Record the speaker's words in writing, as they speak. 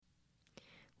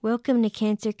Welcome to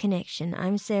Cancer Connection.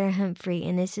 I'm Sarah Humphrey,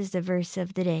 and this is the verse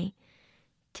of the day.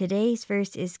 Today's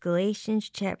verse is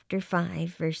Galatians chapter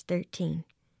 5, verse 13.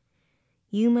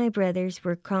 You, my brothers,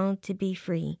 were called to be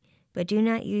free, but do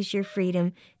not use your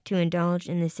freedom to indulge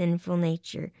in the sinful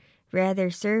nature.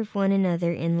 Rather, serve one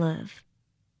another in love.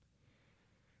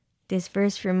 This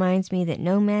verse reminds me that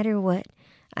no matter what,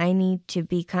 I need to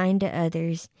be kind to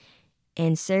others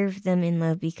and serve them in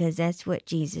love because that's what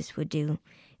Jesus would do.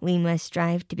 We must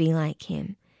strive to be like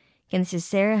him. And this is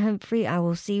Sarah Humphrey. I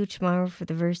will see you tomorrow for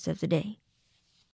the verse of the day.